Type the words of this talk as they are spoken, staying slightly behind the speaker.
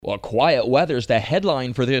Well, quiet weather's the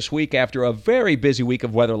headline for this week after a very busy week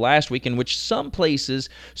of weather last week in which some places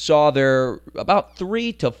saw their about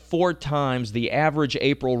 3 to 4 times the average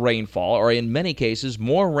April rainfall, or in many cases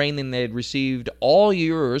more rain than they had received all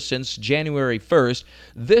year since January 1st.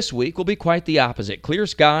 This week will be quite the opposite. Clear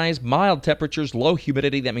skies, mild temperatures, low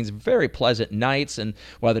humidity. That means very pleasant nights, and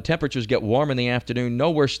while the temperatures get warm in the afternoon, no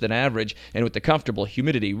worse than average, and with the comfortable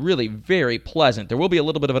humidity, really very pleasant. There will be a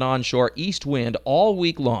little bit of an onshore east wind all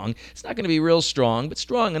week long. It's not going to be real strong, but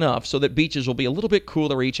strong enough so that beaches will be a little bit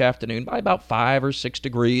cooler each afternoon by about 5 or 6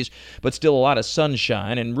 degrees, but still a lot of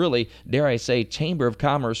sunshine and really, dare I say, Chamber of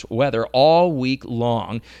Commerce weather all week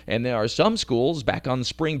long. And there are some schools back on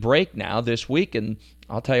spring break now this week, and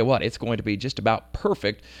I'll tell you what, it's going to be just about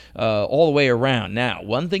perfect all the way around. Now,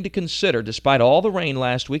 one thing to consider, despite all the rain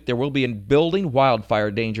last week, there will be a building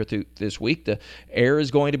wildfire danger through this week. The air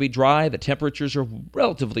is going to be dry. The temperatures are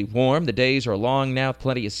relatively warm. The days are long now,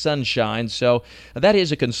 plenty of sunshine, so that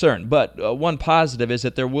is a concern. But one positive is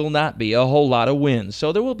that there will not be a whole lot of wind.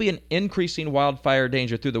 So there will be an increasing wildfire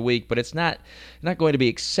danger through the week, but it's not going to be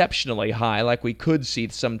exceptionally high like we could see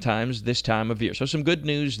sometimes this time of year. So some good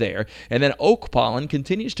news there. And then oak pollen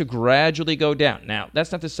continues to gradually go down. Now,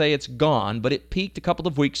 that's not to say it's gone, but it peaked a couple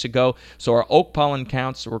of weeks ago, so our oak pollen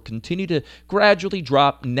counts will continue to gradually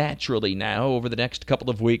drop naturally now over the next couple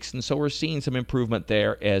of weeks, and so we're seeing some improvement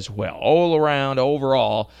there as well. All around,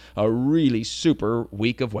 overall, a really super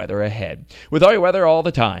week of weather ahead. With all your weather all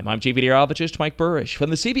the time, I'm Chief Meteorologist Mike Buresh from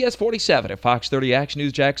the CBS 47 at Fox 30 Action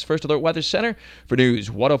News Jack's First Alert Weather Center for News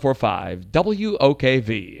 104.5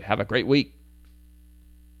 WOKV. Have a great week.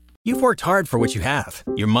 You've worked hard for what you have.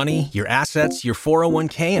 Your money, your assets, your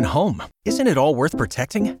 401k, and home. Isn't it all worth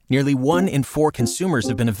protecting? Nearly 1 in 4 consumers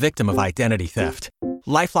have been a victim of identity theft.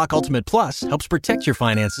 LifeLock Ultimate Plus helps protect your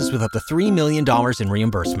finances with up to $3 million in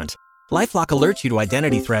reimbursement. LifeLock alerts you to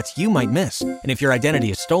identity threats you might miss. And if your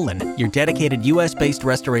identity is stolen, your dedicated U.S.-based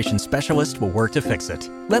restoration specialist will work to fix it.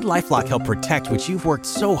 Let LifeLock help protect what you've worked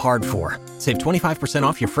so hard for. Save 25%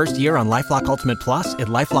 off your first year on LifeLock Ultimate Plus at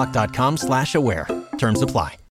LifeLock.com/aware. Terms apply.